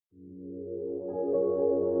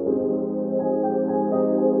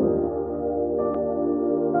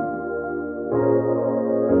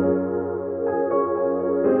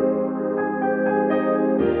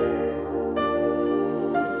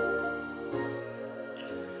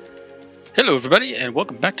Hello everybody, and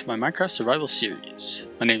welcome back to my Minecraft Survival series.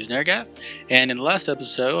 My name is Naragath, and in the last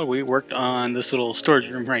episode we worked on this little storage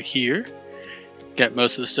room right here. Got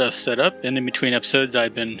most of the stuff set up, and in between episodes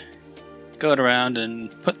I've been going around and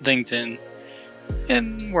putting things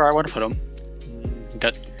in where I want to put them.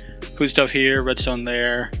 Got food stuff here, redstone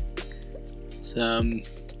there, some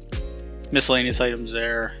miscellaneous items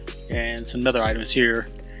there, and some other items here.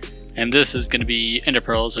 And this is going to be ender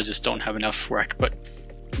pearls. I just don't have enough where I could put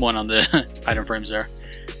one on the item frames there.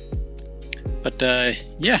 But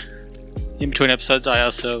yeah, in between episodes I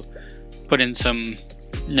also put in some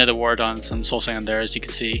nether wart on some soul sand there, as you can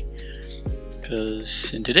see,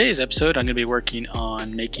 because in today's episode I'm going to be working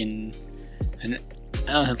on making an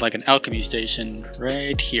like an alchemy station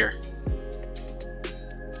right here.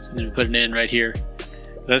 So I'm going to put it in right here.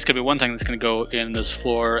 That's going to be one thing that's going to go in this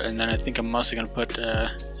floor, and then I think I'm also going to put an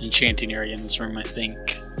enchanting area in this room, I think.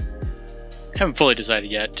 Haven't fully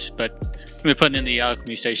decided yet, but I'm going to be putting in the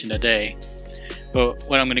alchemy station today. But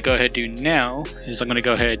what I'm going to go ahead and do now is I'm going to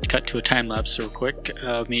go ahead and cut to a time lapse real quick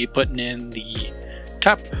of me putting in the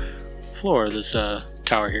top floor of this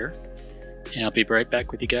tower here. And I'll be right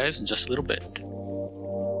back with you guys in just a little bit.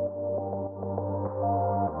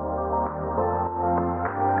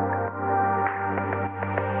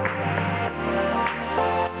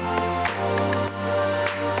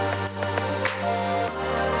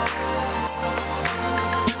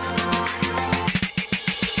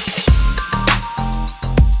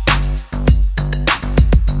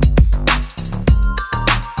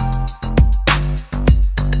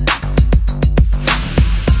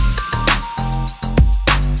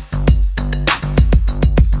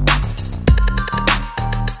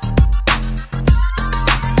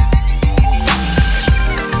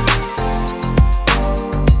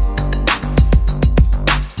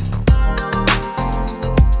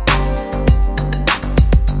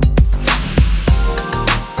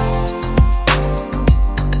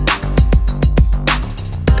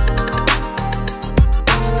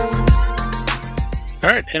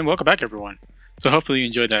 Alright, and welcome back everyone. So hopefully you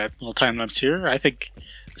enjoyed that little time lapse here. I think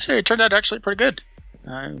this area turned out actually pretty good.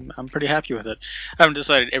 I'm pretty happy with it. I haven't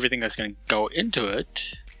decided everything that's going to go into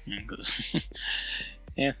it. Because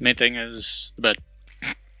yeah, the main thing is the bed.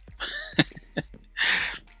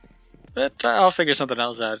 But I'll figure something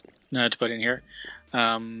else out to put in here.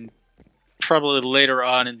 Probably later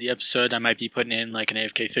on in the episode I might be putting in like an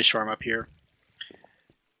AFK fish farm up here.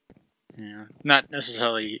 Yeah, not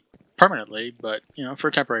necessarily permanently, but you know, for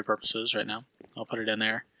temporary purposes right now. I'll put it in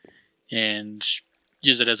there and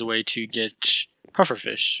use it as a way to get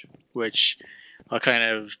pufferfish, which I'll kind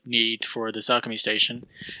of need for this alchemy station,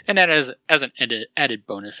 and that as an added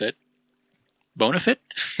benefit,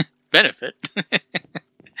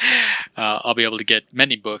 I'll be able to get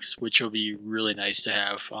mending books, which will be really nice to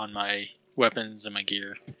have on my weapons and my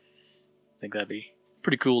gear. I think that'd be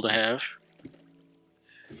pretty cool to have.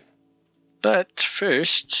 But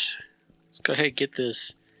first, let's go ahead and get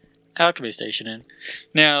this alchemy station in.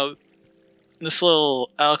 Now, this little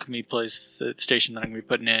alchemy station that I'm going to be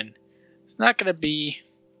putting in, it's not going to be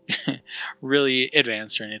really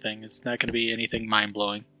advanced or anything. It's not going to be anything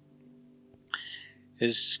mind-blowing.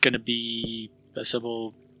 It's going to be a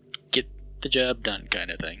simple get the job done kind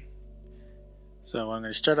of thing. So what I'm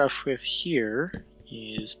going to start off with here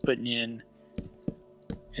is putting in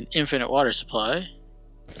an infinite water supply.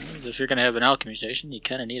 If you're going to have an alchemy station, you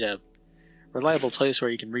kind of need a reliable place where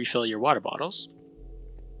you can refill your water bottles.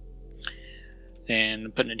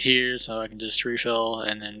 And putting it here so I can just refill,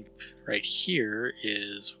 and then right here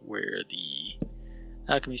is where the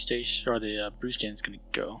alchemy station, or the brew stand is going to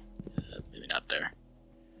go. Maybe not there.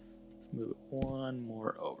 Move it one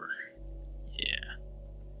more over. Yeah.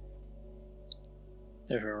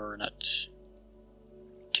 Therefore we're not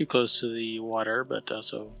too close to the water, but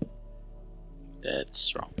also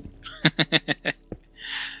that's wrong.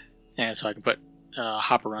 And so I can put a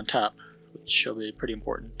hopper on top, which will be pretty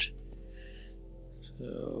important.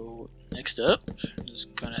 So next up, I'm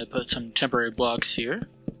just gonna put some temporary blocks here,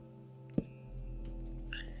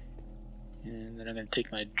 and then I'm gonna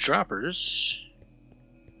take my droppers.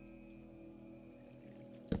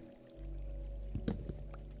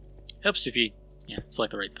 Helps if you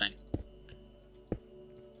select the right thing.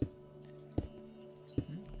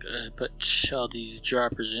 Gonna put all these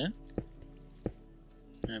droppers in.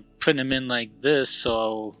 I'm putting them in like this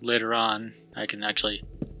so later on I can actually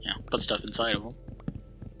put stuff inside of them.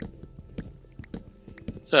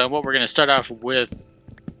 So what we're going to start off with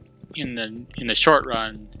in the short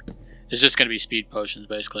run is just going to be speed potions,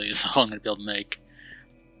 basically, is all I'm going to be able to make.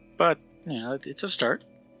 But, it's a start.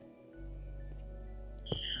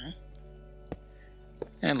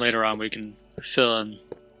 And later on we can fill in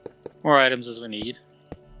more items as we need.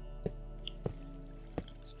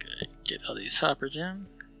 Let's get all these hoppers in.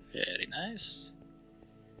 Very nice.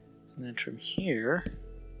 And then from here,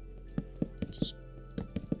 just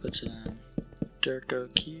put some dark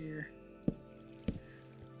oak here.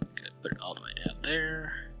 Put it all the way down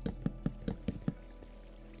there.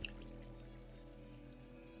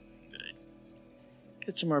 Good.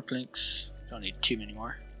 Get some more planks. Don't need too many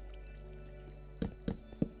more.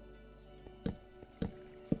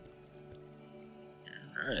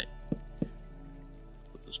 Alright.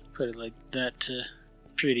 Let's put it like that to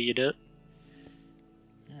pretty it up.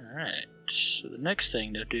 Alright. So the next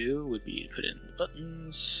thing to do would be to put in the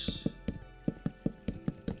buttons.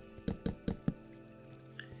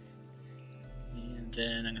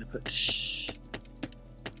 Then I'm going to put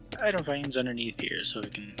item frames underneath here so we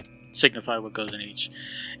can signify what goes in each.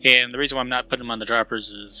 And the reason why I'm not putting them on the droppers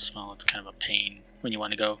is, well, it's kind of a pain when you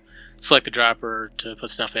want to go select the dropper to put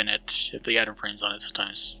stuff in it. If the item frame's on it,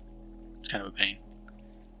 sometimes it's kind of a pain.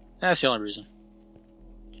 That's the only reason.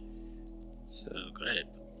 So go ahead,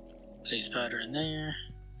 place powder in there.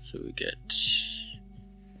 So we get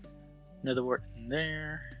another wort in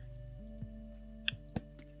there.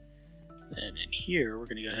 And in here, we're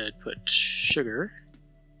going to go ahead and put sugar.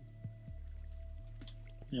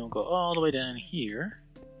 And we'll go all the way down here.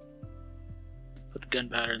 Put the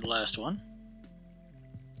gunpowder in the last one.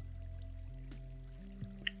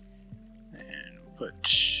 And we'll put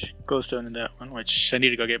glowstone in that one, which I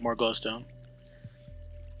need to go get more glowstone.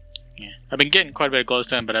 Yeah, I've been getting quite a bit of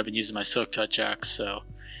glowstone, but I've been using my silk touch axe, so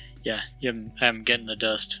yeah, I'm getting the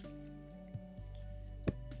dust.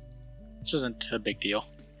 Which isn't a big deal.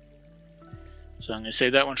 So I'm going to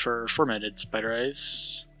save that one for fermented spider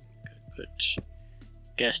eyes. Put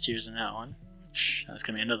gas tears in that one. That's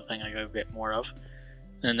going to be another thing I gotta get more of.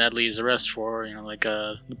 And that leaves the rest for, you know, like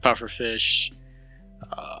the puffer fish,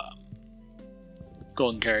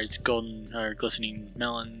 golden carrots, golden or glistening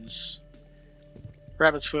melons,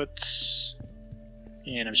 rabbit's foots,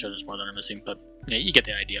 and I'm sure there's more that I'm missing, but yeah, you get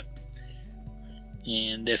the idea.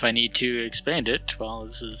 And if I need to expand it, well,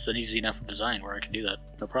 this is an easy enough design where I can do that,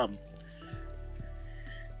 no problem.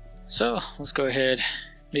 So let's go ahead,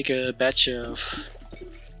 make a batch of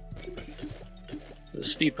the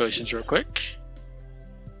speed potions real quick.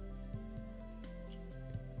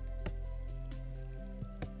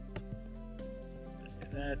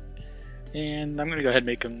 Like that. And I'm going to go ahead and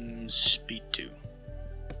make them speed 2.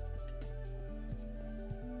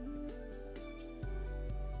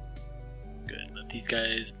 Good, let these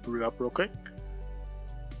guys brew up real quick.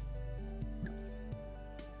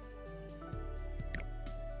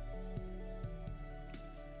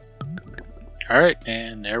 Alright,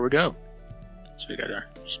 and there we go. So we got our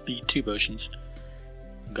speed 2 potions.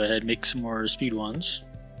 I'll go ahead and make some more speed 1s.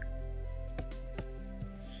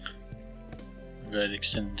 I'll go ahead and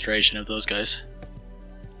extend the duration of those guys.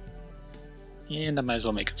 And I might as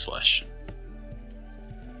well make them slush.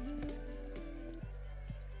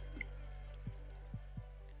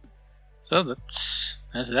 So that's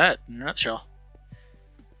that in a nutshell.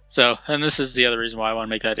 So, and this is the other reason why I want to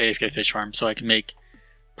make that AFK fish farm, so I can make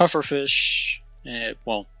puffer fish.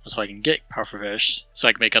 Well, so I can get puffer fish, so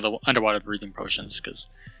I can make other underwater breathing potions. Because,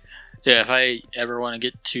 yeah, if I ever want to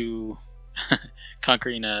get to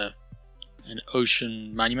conquering an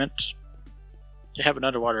ocean monument, you have an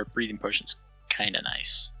underwater breathing potion's kind of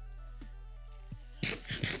nice.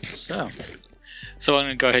 So what I'm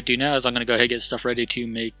going to go ahead and do now is I'm going to go ahead and get stuff ready to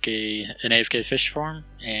make an AFK fish farm,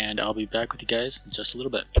 and I'll be back with you guys in just a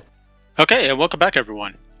little bit. Okay, and welcome back,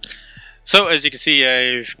 everyone. So, as you can see,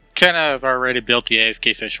 I've kind of already built the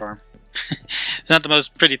AFK fish farm. It's not the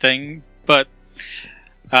most pretty thing, but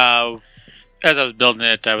as I was building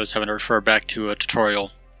it, I was having to refer back to a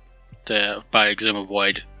tutorial by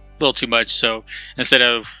Xisumavoid. A little too much, so instead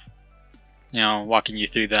of, you know, walking you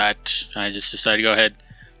through that, I just decided to go ahead,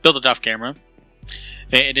 build it off camera.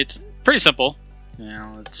 And it's pretty simple. You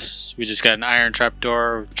know, we just got an iron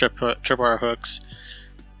trapdoor, tripwire hooks.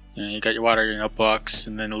 You know, you got your water in your notebox,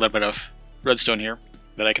 and then a little bit of redstone here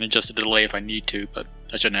that I can adjust the delay if I need to, but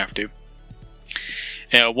I shouldn't have to.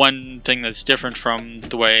 You know, one thing that's different from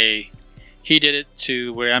the way he did it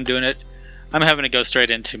to where I'm doing it, I'm having to go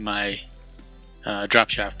straight into my drop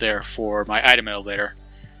shaft there for my item elevator.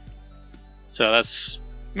 So that's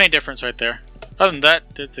the main difference right there. Other than that,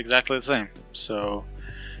 it's exactly the same. So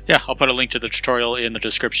yeah, I'll put a link to the tutorial in the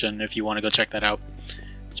description if you want to go check that out.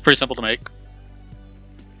 It's pretty simple to make.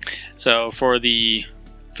 So for the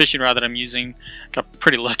fishing rod that I'm using, got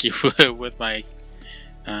pretty lucky with my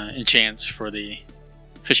enchants for the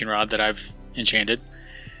fishing rod that I've enchanted.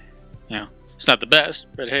 You know, It's not the best,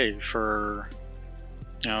 but hey, for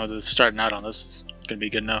just starting out on this, it's gonna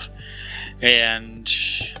be good enough. And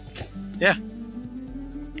yeah,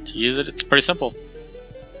 to use it, it's pretty simple.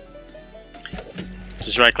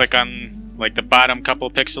 Just right click on like the bottom couple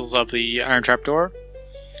of pixels of the iron trapdoor,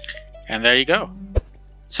 and there you go.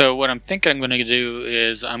 So what I'm thinking I'm going to do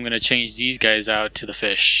is I'm going to change these guys out to the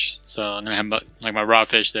fish. So I'm going to have like my raw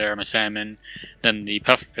fish there, my salmon, then the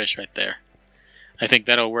puffer fish right there. I think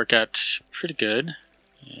that'll work out pretty good.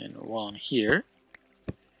 And while I'm here,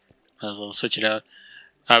 I'll switch it out.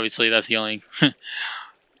 Obviously that's the only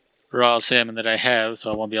raw salmon that I have,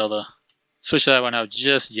 so I won't be able to switch that one out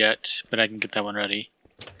just yet, but I can get that one ready.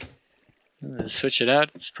 Switch it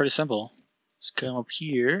out, it's pretty simple. Let's come up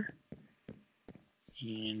here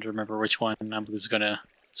and remember which one I'm just gonna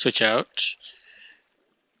switch out.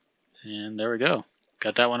 And there we go.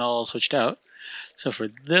 Got that one all switched out. So for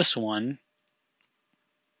this one,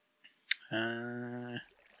 I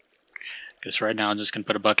guess right now I'm just gonna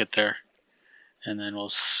put a bucket there, and then we'll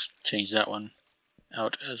change that one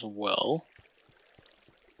out as well.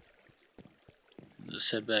 Just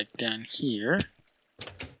head back down here.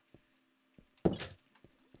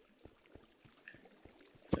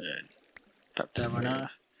 Good. Pop that one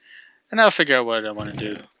off. And I'll figure out what I want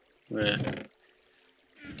to do with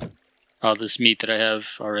all this meat that I have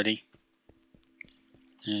already.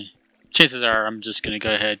 Chances are I'm just going to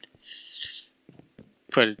go ahead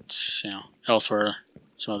put it, elsewhere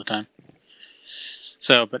some other time.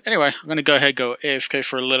 So, but anyway, I'm going to go ahead and go AFK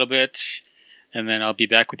for a little bit, and then I'll be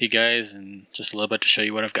back with you guys in just a little bit to show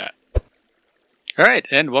you what I've got. Alright,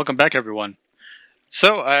 and welcome back everyone.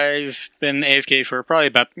 So, I've been AFK for probably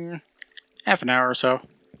about half an hour or so.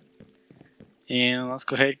 And let's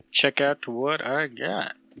go ahead and check out what I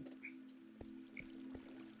got.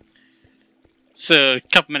 So, a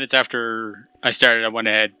couple minutes after I started, I went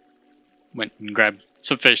and grabbed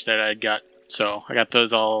some fish that I got. So, I got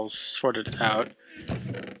those all sorted out.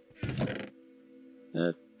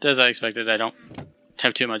 As I expected, I don't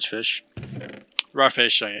have too much fish. Raw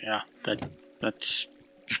fish, yeah, that's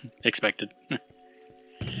expected.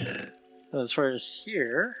 So as far as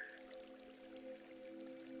here,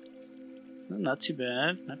 not too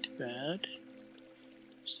bad, not too bad.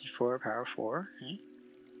 C4, power 4. Okay.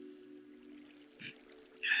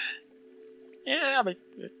 Yeah, but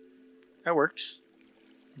that works.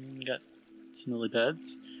 Got some lily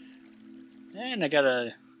pads. And I got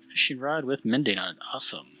a fishing rod with mending on it.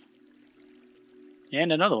 Awesome.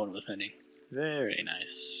 And another one with mending. Very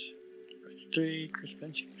nice. 3, crisp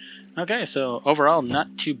bench. Okay, so overall,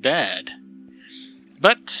 not too bad.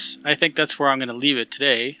 But I think that's where I'm going to leave it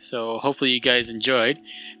today. So hopefully you guys enjoyed.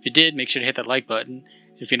 If you did, make sure to hit that like button.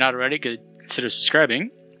 If you're not already, consider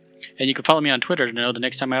subscribing. And you can follow me on Twitter to know the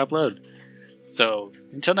next time I upload. So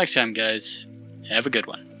until next time, guys, have a good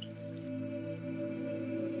one.